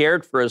is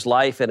scared for his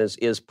life and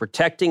is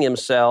protecting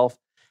himself.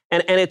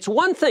 And it's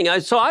one thing.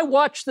 So I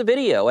watched the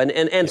video,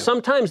 and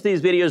sometimes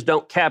these videos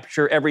don't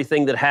capture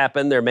everything that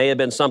happened. There may have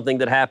been something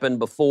that happened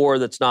before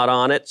that's not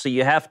on it. So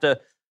you have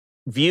to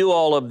view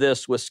all of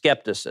this with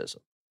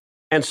skepticism.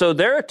 And so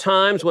there are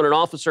times when an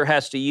officer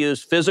has to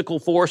use physical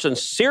force and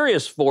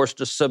serious force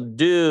to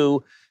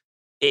subdue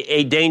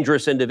a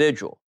dangerous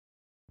individual.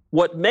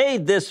 What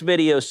made this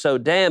video so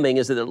damning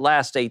is that it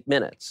lasts 8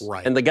 minutes.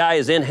 Right. And the guy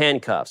is in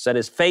handcuffs, and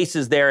his face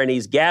is there, and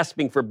he's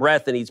gasping for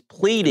breath, and he's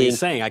pleading. He's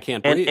saying, "I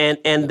can't breathe."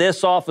 And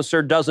this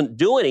officer doesn't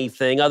do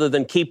anything other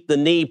than keep the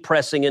knee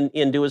pressing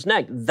into his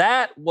neck.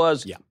 That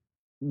was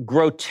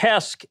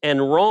grotesque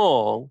and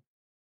wrong.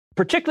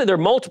 Particularly, there are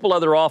multiple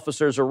other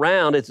officers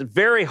around. It's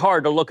very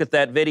hard to look at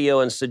that video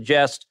and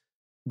suggest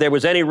there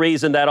was any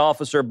reason that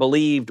officer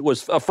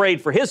was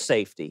afraid for his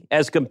safety,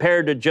 as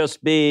compared to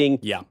just being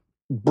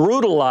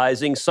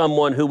brutalizing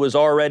someone who was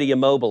already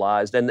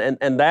immobilized. And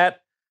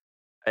that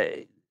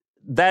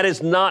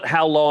is not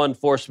how law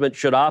enforcement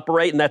should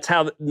operate, and that's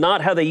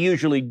not how they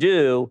usually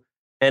do.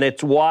 And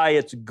it's why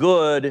it's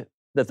good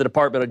that the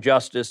Department of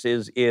Justice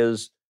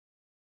is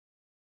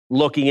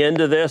looking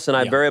into this, and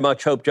I very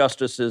much hope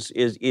justice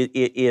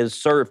is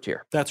served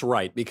here. That's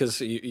right, because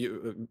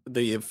the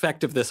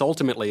effect of this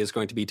ultimately is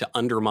going to be to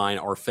undermine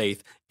our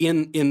faith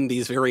in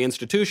these very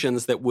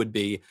institutions that would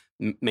be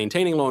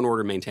maintaining law and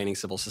order, maintaining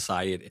civil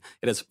society.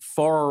 It has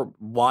far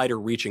wider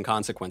reaching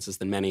consequences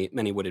than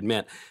many would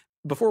admit.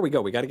 Before we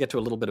go, we got to get to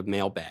a little bit of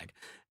mailbag.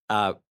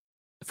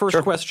 First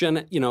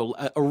question,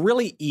 a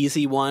really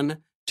easy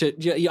one.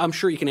 I'm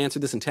sure you can answer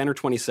this in 10 or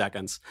 20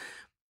 seconds.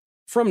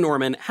 From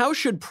Norman, how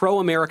should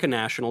pro-America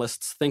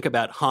nationalists think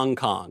about Hong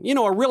Kong?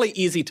 A really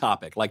easy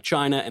topic like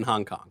China and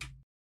Hong Kong.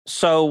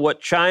 So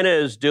what China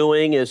is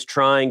doing is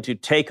trying to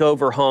take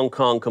over Hong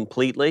Kong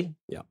completely.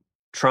 Yeah.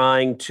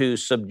 Trying to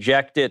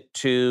subject it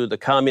to the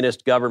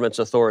communist government's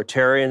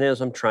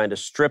authoritarianism, trying to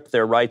strip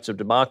their rights of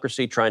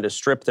democracy, trying to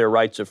strip their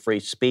rights of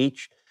free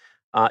speech.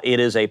 It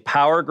is a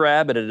power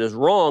grab, and it is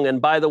wrong. And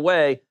by the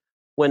way,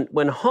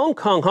 when Hong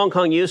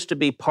Kong used to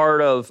be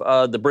part of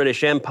the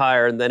British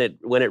Empire, and then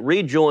when it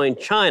rejoined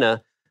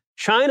China,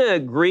 China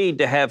agreed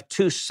to have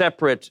two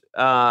separate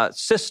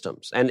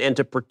systems and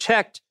to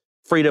protect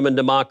freedom and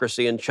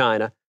democracy in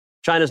China.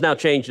 China's now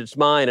changed its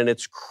mind, and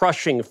it's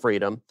crushing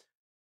freedom.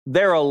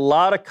 There are a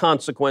lot of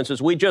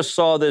consequences. We just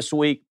saw this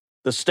week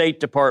the State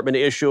Department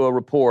issue a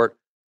report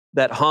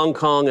that Hong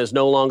Kong is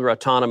no longer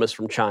autonomous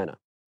from China.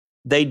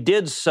 They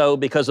did so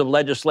because of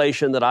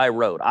legislation that I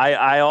wrote.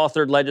 I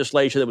authored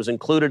legislation that was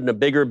included in a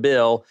bigger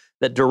bill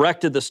that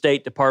directed the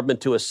State Department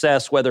to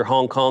assess whether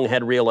Hong Kong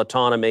had real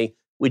autonomy.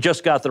 We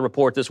just got the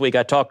report this week.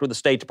 I talked with the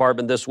State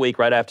Department this week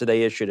right after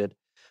they issued it.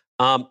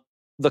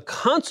 The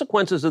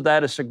consequences of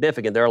that is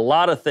significant. There are a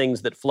lot of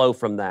things that flow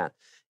from that.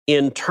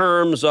 In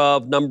terms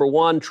of, number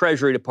one,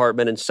 Treasury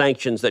Department and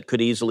sanctions that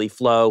could easily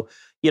flow.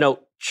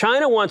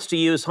 China wants to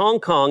use Hong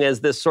Kong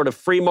as this sort of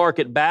free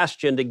market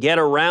bastion to get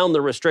around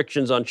the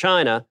restrictions on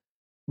China,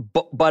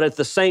 but at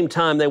the same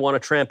time, they want to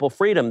trample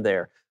freedom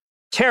there.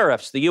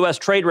 Tariffs, the U.S.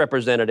 Trade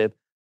Representative,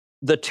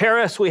 the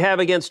tariffs we have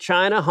against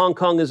China, Hong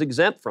Kong is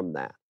exempt from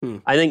that.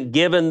 I think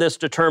given this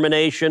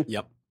determination,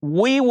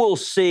 we will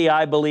see,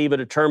 I believe, a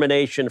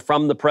determination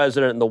from the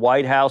president and the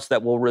White House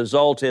that will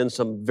result in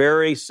some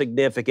very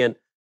significant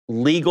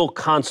legal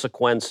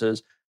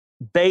consequences,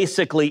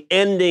 basically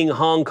ending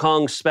Hong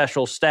Kong's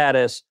special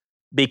status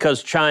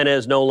because China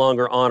is no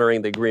longer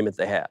honoring the agreement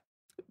they had.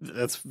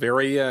 That's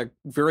very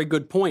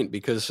good point,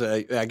 because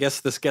I guess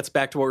this gets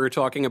back to what we were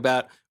talking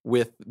about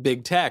with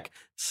big tech.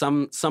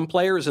 Some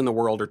players in the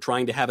world are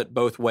trying to have it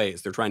both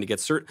ways. They're trying to get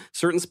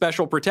certain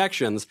special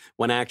protections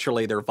when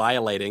actually they're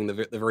violating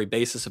the very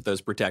basis of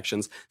those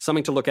protections.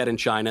 Something to look at in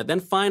China.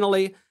 Then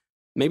finally,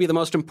 maybe the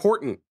most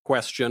important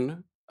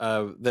question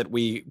that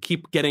we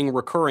keep getting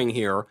recurring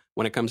here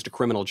when it comes to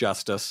criminal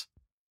justice.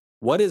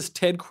 What is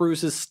Ted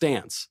Cruz's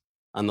stance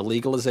on the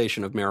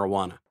legalization of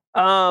marijuana?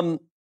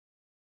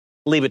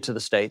 Leave it to the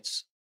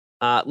states.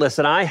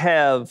 Listen, I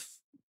have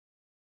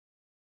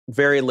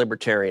very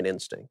libertarian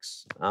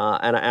instincts.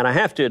 And I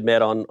have to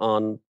admit,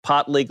 on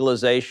pot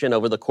legalization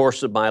over the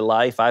course of my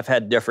life, I've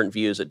had different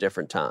views at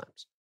different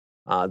times.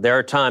 There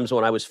are times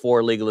when I was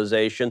for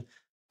legalization.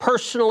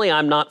 Personally,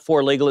 I'm not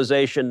for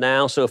legalization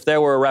now, so if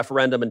there were a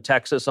referendum in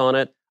Texas on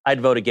it,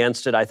 I'd vote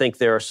against it. I think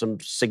there are some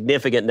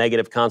significant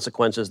negative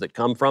consequences that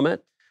come from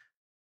it.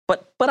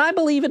 But I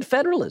believe in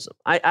federalism.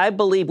 I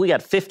believe we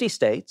got 50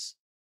 states,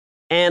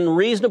 and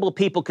reasonable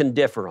people can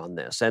differ on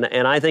this. And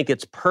I think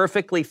it's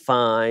perfectly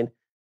fine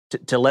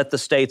to let the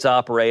states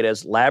operate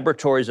as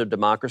laboratories of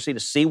democracy to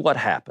see what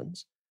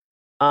happens.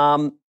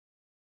 And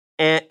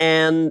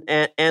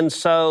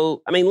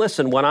so, I mean,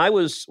 listen, when I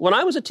was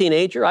a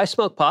teenager, I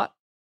smoked pot.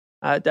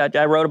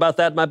 I wrote about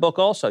that in my book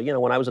also.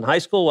 When I was in high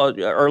school,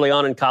 early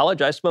on in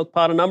college, I smoked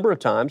pot a number of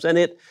times. And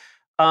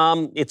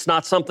it's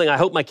not something I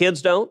hope my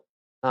kids don't.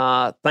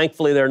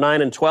 Thankfully, they're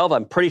 9 and 12.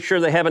 I'm pretty sure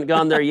they haven't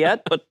gone there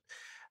yet. But,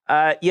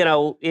 I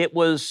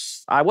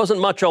wasn't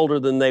much older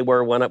than they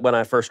were when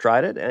I first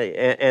tried it.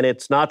 And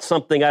it's not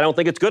something, I don't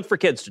think it's good for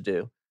kids to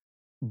do.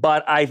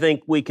 But I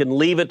think we can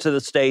leave it to the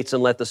states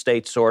and let the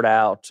states sort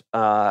out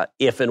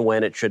if and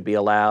when it should be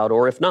allowed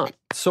or if not.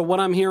 So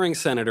what I'm hearing,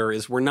 Senator,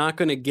 is we're not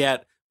going to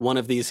get one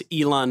of these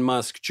Elon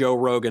Musk, Joe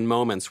Rogan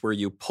moments where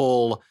you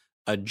pull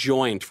a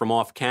joint from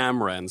off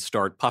camera and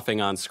start puffing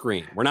on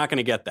screen. We're not going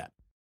to get that.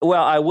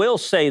 Well, I will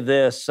say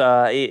this.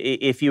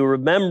 If you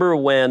remember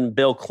when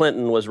Bill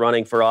Clinton was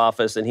running for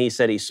office and he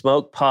said he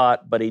smoked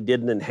pot, but he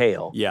didn't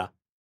inhale. Yeah.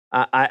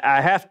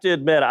 I have to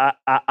admit,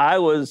 I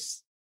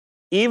was,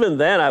 even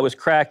then I was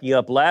cracking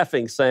up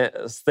laughing,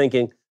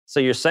 thinking, so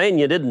you're saying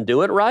you didn't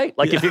do it right?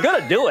 Like, if you're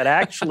going to do it,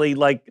 actually,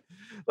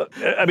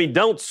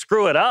 don't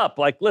screw it up.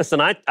 Like,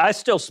 listen, I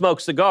still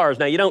smoke cigars.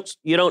 Now, you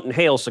don't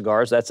inhale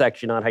cigars. That's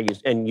actually not how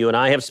you and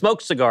I have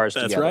smoked cigars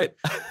together. That's right.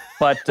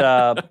 But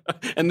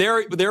and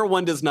their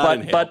one does not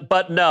inhale.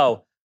 But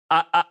no,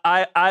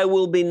 I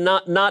will be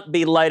not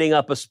be lighting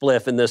up a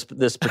spliff in this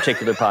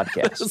particular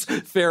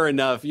podcast. Fair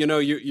enough.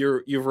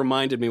 You've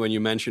reminded me when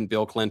you mentioned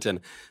Bill Clinton,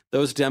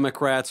 those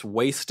Democrats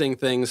wasting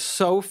things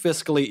so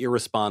fiscally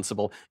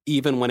irresponsible,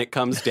 even when it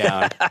comes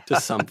down to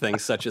something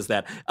such as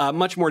that.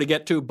 Much more to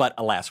get to, but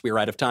alas, we are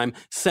out of time.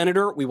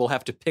 Senator, we will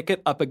have to pick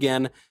it up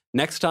again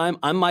next time.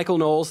 I'm Michael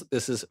Knowles.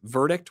 This is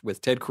Verdict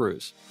with Ted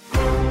Cruz.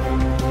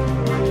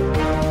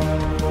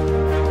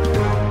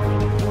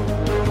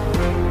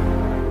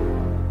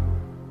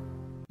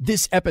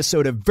 This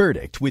episode of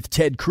Verdict with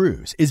Ted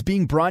Cruz is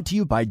being brought to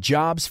you by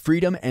Jobs,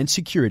 Freedom, and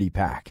Security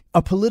PAC,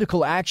 a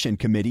political action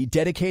committee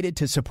dedicated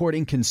to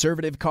supporting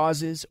conservative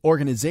causes,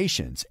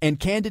 organizations,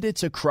 and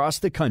candidates across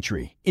the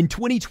country. In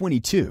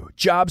 2022,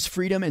 Jobs,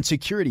 Freedom, and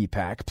Security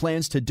PAC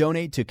plans to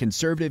donate to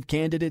conservative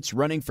candidates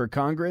running for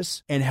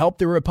Congress and help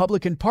the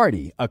Republican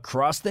Party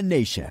across the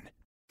nation.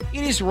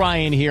 It is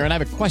Ryan here, and I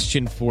have a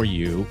question for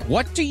you.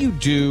 What do you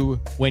do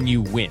when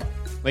you win?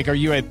 Like, are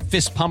you a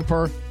fist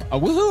pumper, a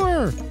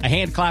woohooer, a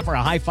hand clapper,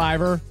 a high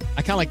fiver?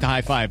 I kind of like the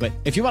high five, but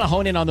if you want to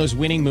hone in on those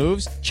winning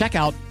moves, check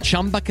out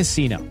Chumba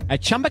Casino.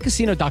 At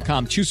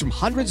ChumbaCasino.com, choose from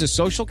hundreds of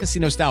social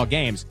casino-style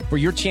games for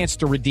your chance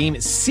to redeem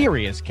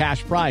serious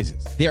cash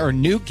prizes. There are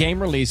new game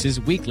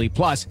releases weekly,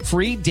 plus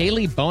free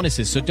daily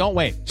bonuses. So don't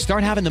wait.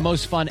 Start having the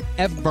most fun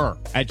ever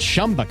at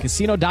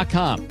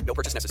ChumbaCasino.com. No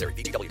purchase necessary.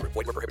 VGW Group.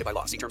 Void where prohibited by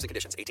law. See terms and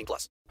conditions.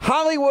 18+.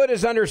 Hollywood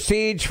is under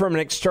siege from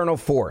an external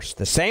force.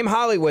 The same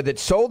Hollywood that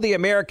sold the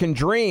American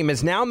dream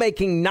is now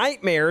making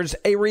nightmares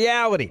a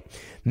reality.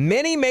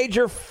 Many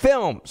major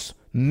films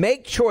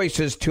make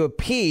choices to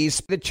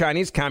appease the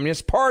Chinese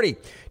Communist Party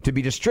to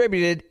be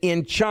distributed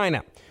in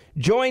China.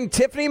 Join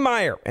Tiffany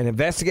Meyer, an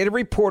investigative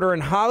reporter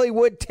in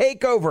Hollywood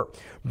Takeover,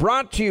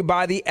 brought to you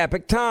by the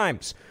Epoch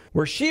Times,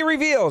 where she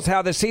reveals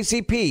how the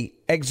CCP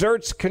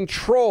exerts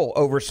control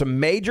over some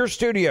major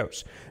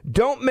studios.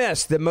 Don't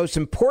miss the most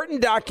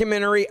important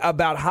documentary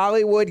about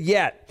Hollywood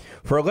yet.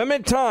 For a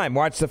limited time,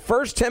 watch the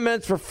first 10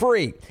 minutes for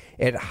free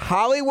at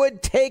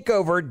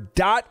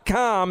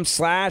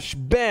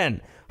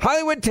HollywoodTakeover.com/Ben.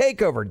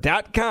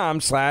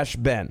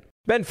 HollywoodTakeover.com/Ben.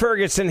 Ben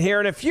Ferguson here,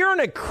 and if you're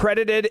an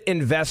accredited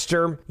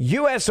investor,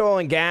 U.S. oil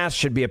and gas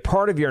should be a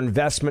part of your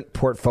investment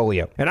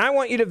portfolio. And I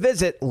want you to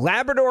visit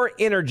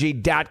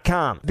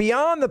LabradorEnergy.com.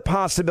 Beyond the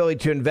possibility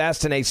to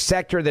invest in a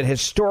sector that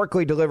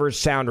historically delivers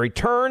sound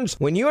returns,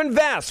 when you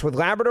invest with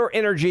Labrador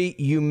Energy,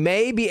 you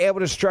may be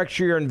able to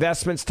structure your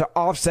investments to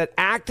offset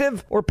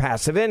active or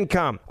passive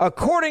income.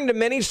 According to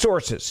many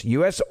sources,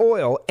 U.S.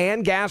 oil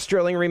and gas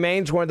drilling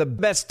remains one of the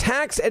best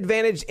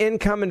tax-advantaged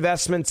income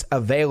investments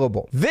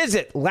available.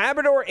 Visit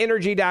LabradorEnergy.com.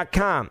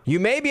 You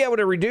may be able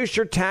to reduce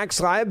your tax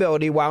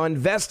liability while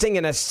investing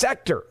in a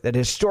sector that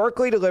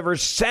historically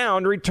delivers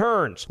sound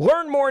returns.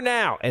 Learn more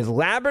now at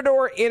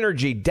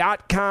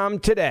LabradorEnergy.com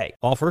today.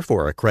 Offer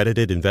for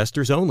accredited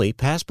investors only.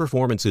 Past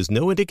performance is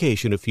no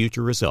indication of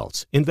future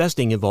results.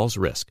 Investing involves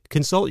risk.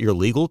 Consult your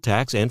legal,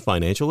 tax, and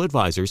financial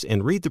advisors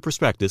and read the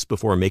prospectus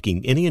before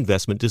making any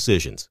investment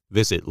decisions.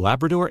 Visit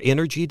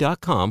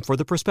LabradorEnergy.com for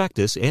the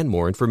prospectus and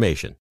more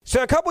information.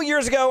 So a couple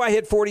years ago, I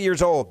hit 40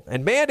 years old,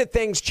 and man, did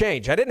things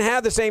change. I didn't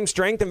have the same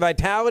strength and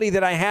vitality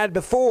that I had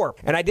before,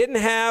 and I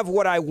didn't have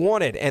what I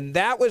wanted, and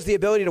that was the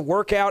ability to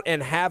work out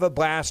and have a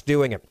blast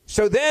doing it.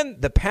 So then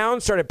the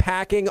pounds started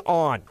packing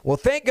on. Well,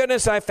 thank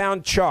goodness I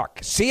found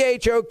Chalk,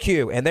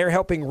 CHOQ, and they're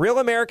helping real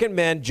American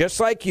men just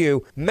like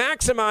you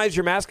maximize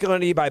your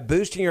masculinity by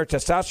boosting your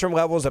testosterone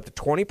levels up to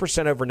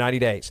 20% over 90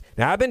 days.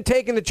 Now, I've been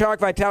taking the Chalk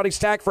Vitality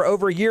Stack for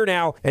over a year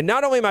now, and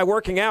not only am I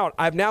working out,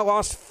 I've now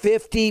lost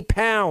 50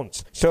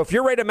 pounds. So if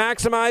you're ready to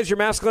maximize your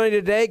masculinity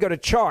today, go to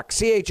Chalk,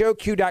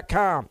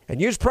 CHOQ.com,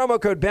 and use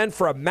promo code Ben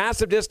for a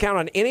massive discount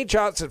on any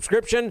Chalk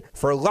subscription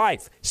for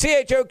life.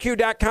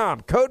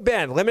 CHOQ.com, code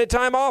Ben, limited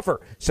time offer.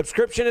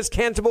 Subscription is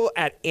cancelable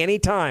at any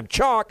time.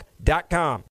 Chalk.com.